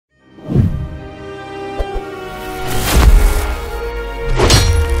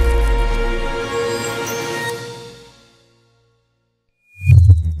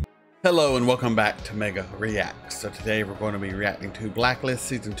Hello and welcome back to Mega Reacts. So today we're going to be reacting to Blacklist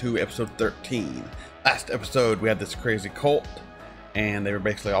Season 2 Episode 13. Last episode we had this crazy cult and they were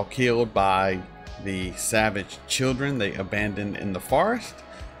basically all killed by the savage children they abandoned in the forest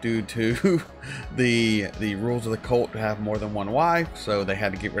due to the rules of the cult to have more than one wife. So they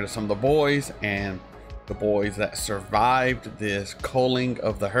had to get rid of some of the boys, and the boys that survived this culling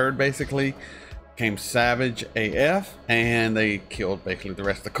of the herd basically became savage AF, and they killed basically the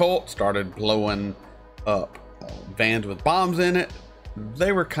rest of the cult, started blowing up vans with bombs in it.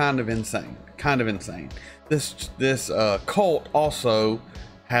 They were kind of insane. This cult also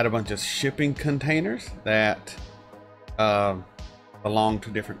had a bunch of shipping containers that belonged to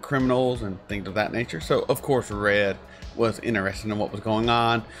different criminals and things of that nature. So of course Red was interested in what was going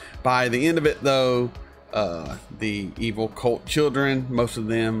on. By the end of it though, the evil cult children, most of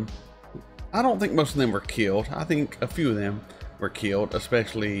them, I don't think most of them were killed. I think a few of them were killed,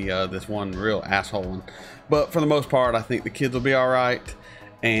 especially this one real asshole one. But for the most part, I think the kids will be all right.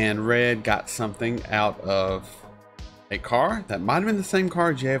 And Red got something out of a car that might have been the same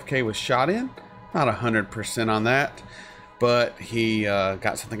car JFK was shot in. Not 100% on that, but he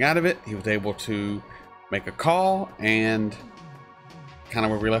got something out of it. He was able to make a call, and kind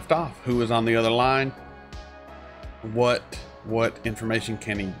of where we left off. Who was on the other line? What information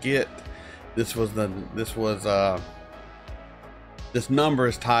can he get? This number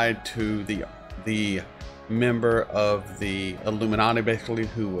is tied to the member of the Illuminati basically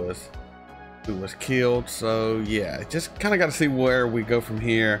who was killed. So yeah, just kind of got to see where we go from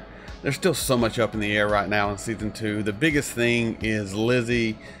here. There's still so much up in the air right now in season 2. The biggest thing is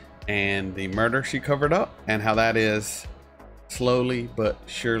Lizzie and the murder she covered up, and how that is slowly but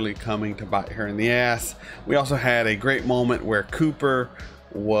surely coming to bite her in the ass. We also had a great moment where Cooper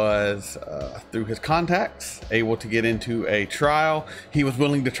was through his contacts able to get into a trial. He was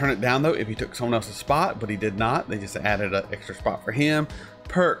willing to turn it down though if he took someone else's spot, but he did not. They just added an extra spot for him.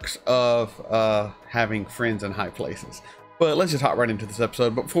 Perks of having friends in high places. But let's just hop right into this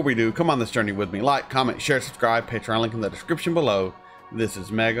episode. But before we do, come on this journey with me. Like, comment, share, subscribe. Patreon link in the description below. This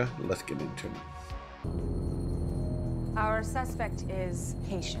is Mega. Let's get into it. Our suspect is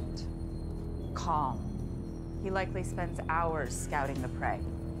patient, calm. He likely spends hours scouting the prey.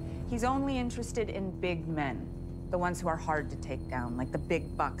 He's only interested in big men, the ones who are hard to take down, like the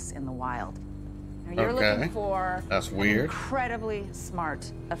big bucks in the wild. Now you're looking for an incredibly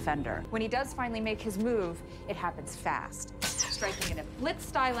smart offender. When he does finally make his move, it happens fast, striking in a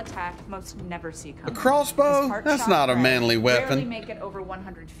blitz-style attack most never see coming. A crossbow? That's not a manly weapon. Barely make it over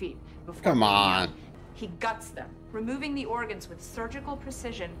 100 feet before Come on. He guts them, removing the organs with surgical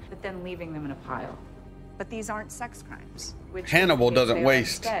precision, but then leaving them in a pile. But these aren't sex crimes. Which Hannibal doesn't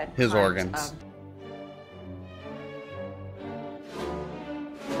waste his organs.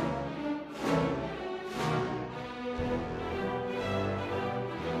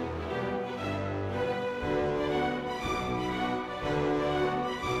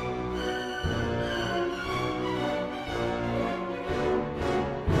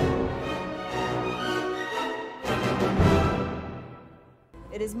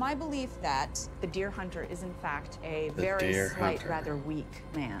 It is my belief that the deer hunter is in fact a very slight, rather weak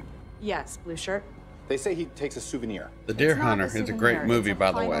man. Yes, blue shirt. They say he takes a souvenir. The Deer Hunter is a great movie,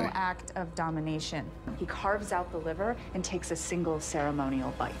 by the way. It's a final act of domination. He carves out the liver and takes a single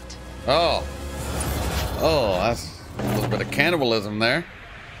ceremonial bite. Oh, that's a little bit of cannibalism there.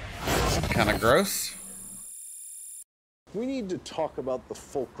 Kind of gross. We need to talk about the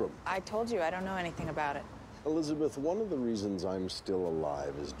fulcrum. I told you I don't know anything about it. Elizabeth, one of the reasons I'm still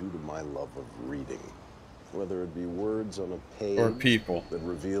alive is due to my love of reading. Whether it be words on a page or people that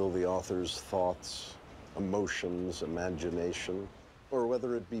reveal the author's thoughts, emotions, imagination, or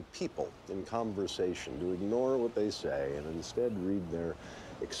whether it be people in conversation to ignore what they say and instead read their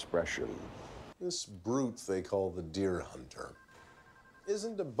expression. This brute they call the deer hunter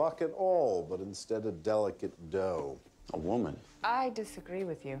isn't a buck at all, but instead a delicate doe. A woman. I disagree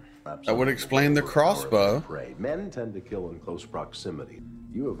with you. That would explain the crossbow. Men tend to kill in close proximity.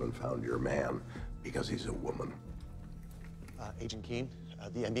 You haven't found your man because he's a woman. Agent Keene,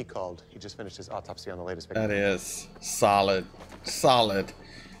 the MD called. He just finished his autopsy on the latest victim. That is solid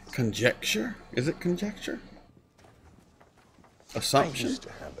conjecture. Is it conjecture? Assumption. I used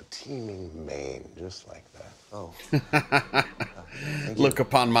to have a teeming mane just like that. Oh. Look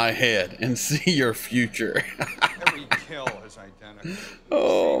upon my head and see your future. Every kill is identical.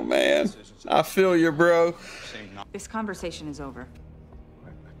 Oh man, I feel you, bro. This conversation is over.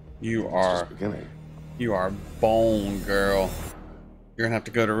 You are bone, girl. You're gonna have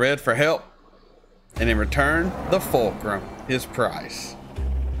to go to Red for help, and in return, the fulcrum, his price.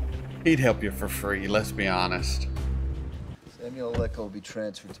 He'd help you for free, let's be honest. Samuel Lecco will be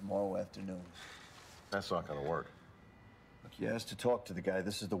transferred tomorrow afternoon. That's not gonna work. Look, you asked to talk to the guy.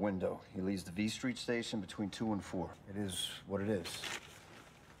 This is the window. He leaves the V Street station between 2 and 4. It is what it is.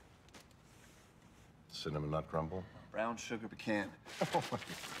 Cinnamon nut crumble? Brown sugar pecan.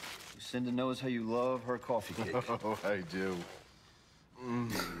 Lucinda knows how you love her coffee cake. Oh, I do.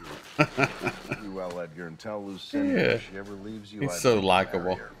 You well, Edgar, and tell Lucinda if she ever leaves you. He's so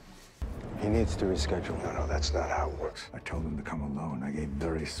likable. He needs to reschedule. No, that's not how it works. I told him to come alone. I gave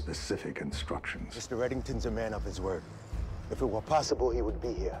very specific instructions. Mr. Reddington's a man of his word. If it were possible, he would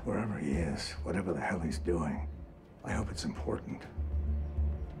be here. Wherever he is, whatever the hell he's doing, I hope it's important.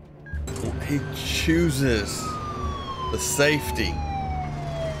 He chooses the safety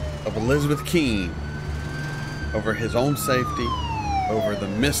of Elizabeth Keene over his own safety, over the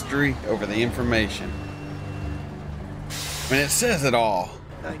mystery, over the information. I mean, it says it all.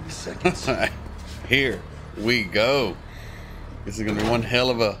 90 seconds. Here we go. This is going to be one hell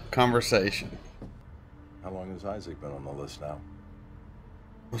of a conversation. How long has Isaac been on the list now?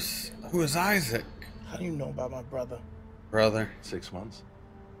 Who is Isaac? How do you know about my brother? Brother, 6 months?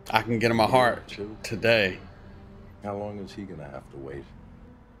 I can get him a heart today. How long is he gonna have to wait?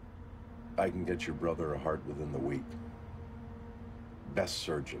 I can get your brother a heart within the week. Best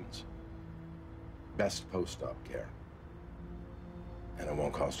surgeons. Best post-op care. And it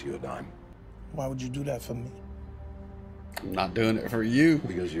won't cost you a dime. Why would you do that for me? I'm not doing it for you.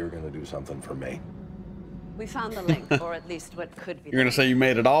 Because you're gonna do something for me. We found the link, or at least what could be. You're gonna say you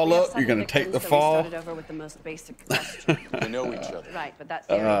made it all up? You're gonna take the fall? We started over with the most basic question. We know each other. Right, but that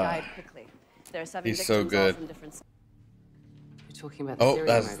theory died quickly. There are 7 He's victims, so good. all from different. You're talking about the Oh,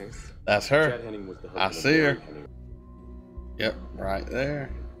 serial murders. that's her. Chad Henning was the I husband of see her. Mary Henning. Yep, right there.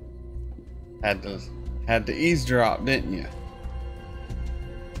 Had to eavesdrop, didn't you?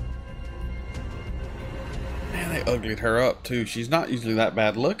 Man, they uglied her up too. She's not usually that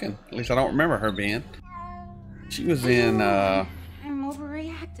bad looking. At least I don't remember her being. She was in I'm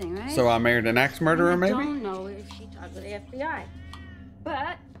overreacting, right? So I Married an Axe Murderer, maybe? I don't know if she talked to the FBI,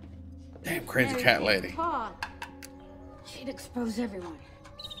 but Damn, crazy Mary cat Kate lady. Paul, she'd expose everyone,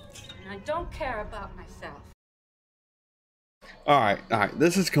 and I don't care about myself. All right.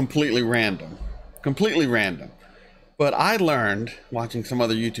 This is completely random. Completely random. But I learned, watching some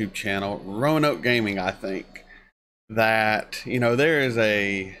other YouTube channel, Roanoke Gaming, I think, that, you know, there's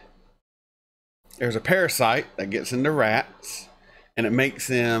a parasite that gets into rats, and it makes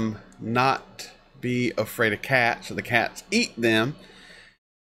them not be afraid of cats, so the cats eat them.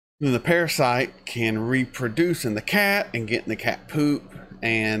 Then the parasite can reproduce in the cat and get in the cat poop,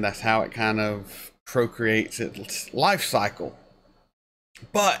 and that's how it kind of procreates its life cycle.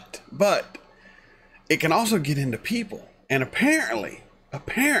 But it can also get into people, and apparently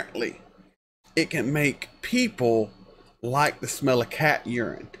it can make people like the smell of cat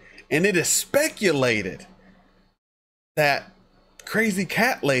urine. And it is speculated that crazy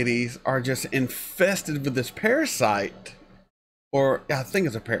cat ladies are just infested with this parasite, or I think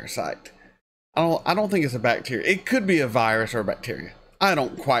it's a parasite. I don't think it's a bacteria. It could be a virus or a bacteria. I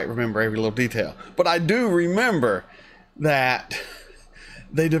don't quite remember every little detail, but I do remember that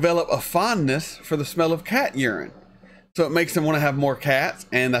they develop a fondness for the smell of cat urine. So it makes them want to have more cats,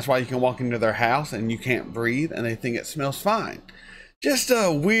 and that's why you can walk into their house and you can't breathe, and they think it smells fine. Just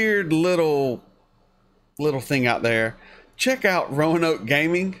a weird little thing out there. Check out Roanoke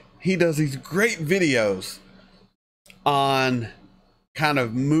Gaming. He does these great videos on kind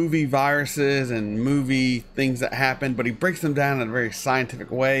of movie viruses and movie things that happen, but he breaks them down in a very scientific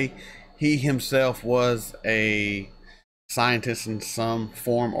way. He himself was a scientist in some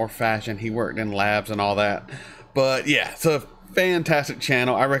form or fashion. He worked in labs and all that. But yeah, it's a fantastic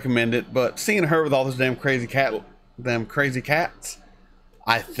channel. I recommend it. But seeing her with all those damn crazy cats,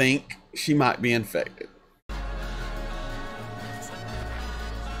 I think she might be infected.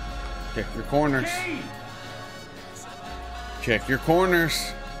 Check your corners. Check your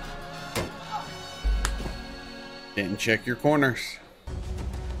corners. Didn't check your corners.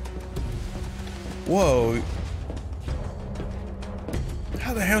 Whoa.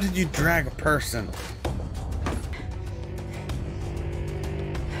 How the hell did you drag a person?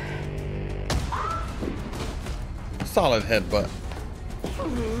 Solid headbutt.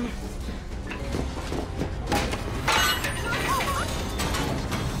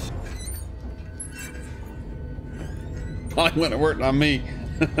 Probably wouldn't have worked on me.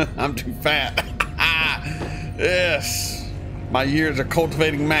 I'm too fat. Yes. My years of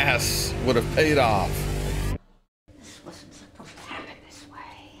cultivating mass would have paid off. This wasn't supposed to happen this way.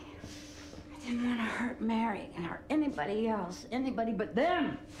 I didn't want to hurt Mary and hurt anybody else, anybody but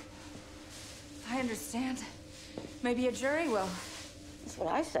them. I understand. Maybe a jury will. That's what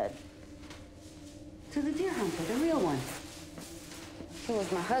I said. To the deer hunter, the real one. He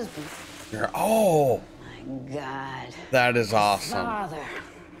was my husband. Oh, My God. that is awesome. Father.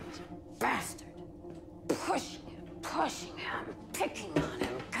 Bastard. Pushing him, picking on him,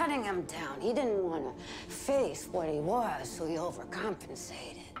 cutting him down. He didn't want to face what he was, so he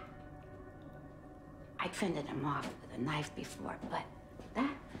overcompensated. I fended him off with a knife before, but that,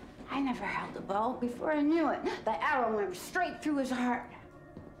 I never held a bow before I knew it. The arrow went straight through his heart.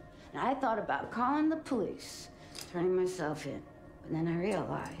 And I thought about calling the police, turning myself in. But then I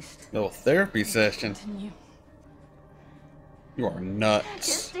realized... Little therapy session. Continue. You are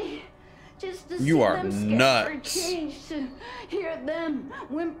nuts. Just to You see are them scared nuts. for change, to hear them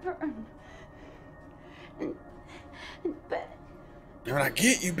whimper and bet And I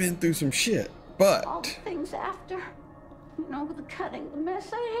get you've been through some shit, but all the things after. You know, the cutting, the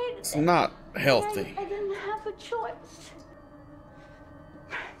mess, I hated it's it. not healthy. I didn't have a choice.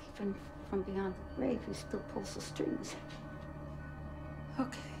 Even from beyond the grave, he still pulls the strings.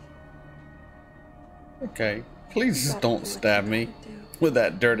 Okay. Okay, please just gotta don't do what stab you me gotta do. with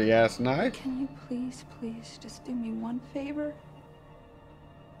that dirty ass knife. Can you please just do me one favor?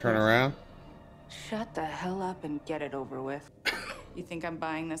 Turn around. Shut the hell up and get it over with. You think I'm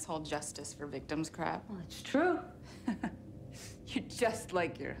buying this whole justice for victims crap? Well, it's true. You're just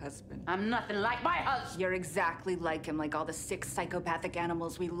like your husband. I'm nothing like my husband. You're exactly like him, like all the sick psychopathic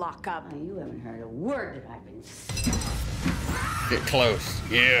animals we lock up. Oh, you haven't heard a word that I've been saying. Get close.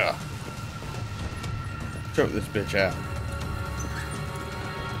 Yeah. Choke this bitch out.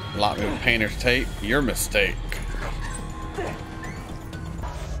 Lock me with painter's tape. Your mistake.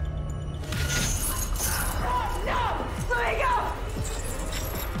 No! Let me go!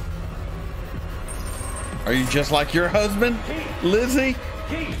 Are you just like your husband, Lizzie?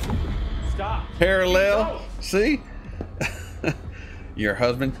 Stop. Parallel. See? Your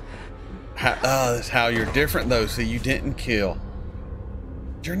husband. That's how you're different, though. See, you didn't kill.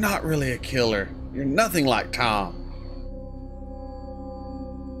 You're not really a killer. You're nothing like Tom.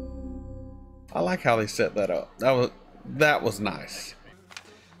 I like how they set that up. That was nice.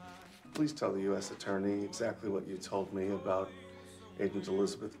 Please tell the U.S. Attorney exactly what you told me about Agent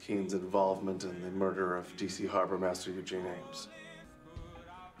Elizabeth Keene's involvement in the murder of D.C. Harbor Master Eugene Ames.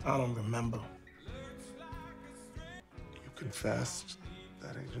 I don't remember. You confessed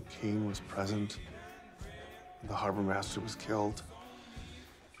that Agent Keene was present when the Harbor Master was killed,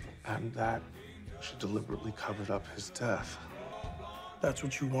 and that she deliberately covered up his death. That's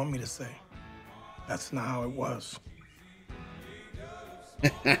what you want me to say. That's not how it was.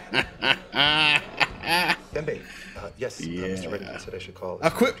 Dembe, yes, Yeah. Mr. Reddington said I should call.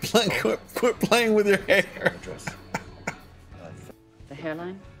 Quit playing with your hair. The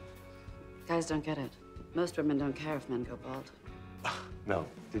hairline? Guys don't get it. Most women don't care if men go bald. No.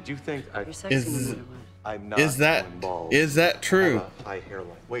 Did you think I... You're sexy no matter what. I'm not Is that going bald. true? I have a high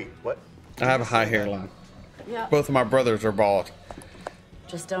hairline. Wait, what? I have a high hairline. Yeah. Both of my brothers are bald.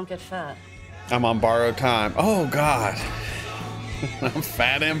 Just don't get fat. I'm on borrowed time. Oh God. I'm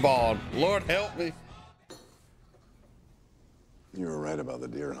fat and bald. Lord help me. You were right about the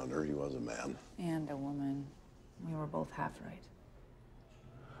deer hunter. He was a man. And a woman. We were both half right.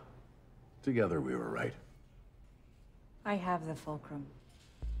 Together we were right. I have the fulcrum.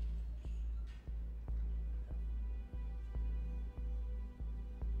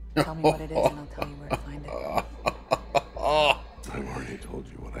 Tell me what it is and I'll tell you where to find it. I've already told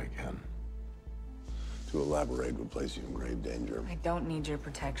you what I can. To elaborate would place you in grave danger. I don't need your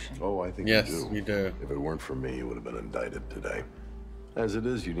protection. Oh, I think Yes, you do. you do. If it weren't for me, you would have been indicted today. As it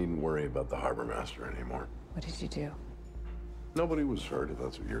is, you needn't worry about the harbor master anymore. What did you do? Nobody was hurt, if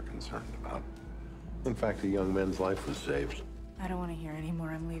that's what you're concerned about. In fact, a young man's life was saved. I don't want to hear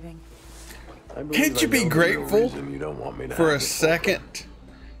anymore. I'm leaving. I believe Can't you I be know the real grateful reason you don't want me to for have a this fulcrum. second?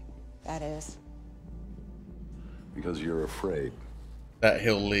 That is. Because you're afraid. That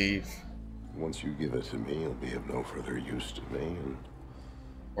he'll leave Once you give it to me, it'll be of no further use to me, and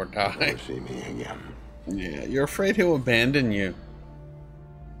or you'll die. never see me again. Yeah, you're afraid he'll abandon you.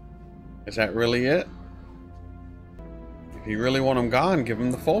 Is that really it? If you really want him gone, give him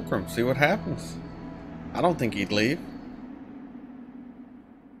the fulcrum. See what happens. I don't think he'd leave.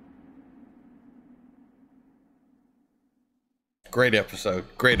 Great episode.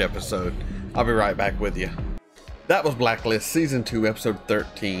 Great episode. I'll be right back with you. That was Blacklist Season 2, Episode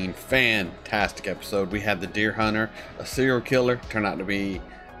 13. Fantastic episode. We had the deer hunter, a serial killer, turned out to be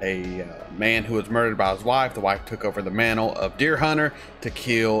a man who was murdered by his wife. The wife took over the mantle of deer hunter to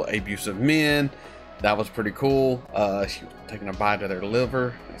kill abusive men. That was pretty cool. She was taking a bite of their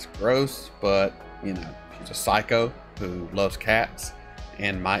liver. It's gross, but you know, she's a psycho who loves cats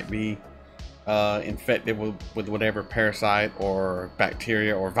and might be infected with whatever parasite or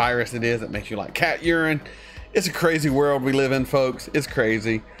bacteria or virus it is that makes you like cat urine. It's a crazy world we live in, folks. It's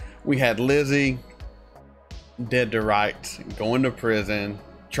crazy. We had Lizzie dead to rights, going to prison,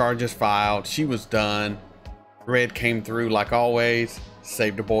 charges filed. She was done. Red came through like always,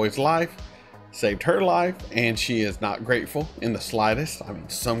 saved a boy's life, saved her life, and she is not grateful in the slightest. I mean,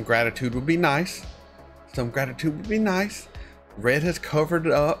 some gratitude would be nice. Some gratitude would be nice. Red has covered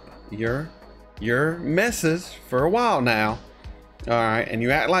up your messes for a while now. All right, and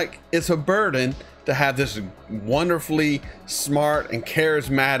you act like it's a burden to have this wonderfully smart and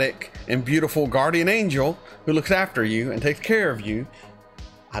charismatic and beautiful guardian angel who looks after you and takes care of you.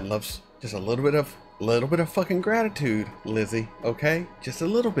 I'd love just a little bit of fucking gratitude, Lizzie. Okay, just a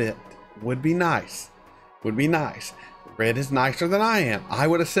little bit would be nice. Would be nice. Red is nicer than I am. I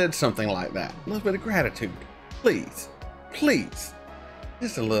would have said something like that. A little bit of gratitude, please, please,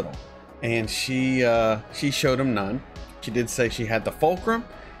 just a little. And she showed him none. She did say she had the fulcrum,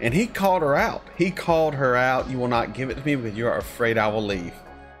 and he called her out. He called her out. You will not give it to me because you are afraid I will leave.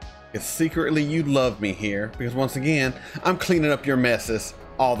 Because secretly you love me here. Because once again, I'm cleaning up your messes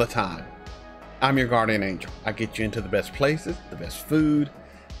all the time. I'm your guardian angel. I get you into the best places, the best food.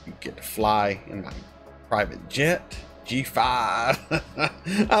 You get to fly in my private jet, G5.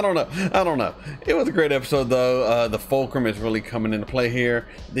 I don't know. It was a great episode though. The fulcrum is really coming into play here.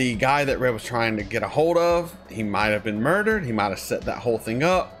 The guy that Red was trying to get a hold of, he might have been murdered. He might have set that whole thing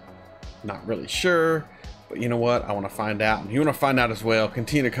up. Not really sure. But you know what? I want to find out. And you want to find out as well.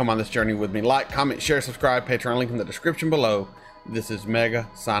 Continue to come on this journey with me. Like, comment, share, subscribe. Patreon link in the description below. This is Mega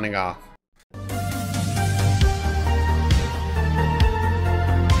signing off.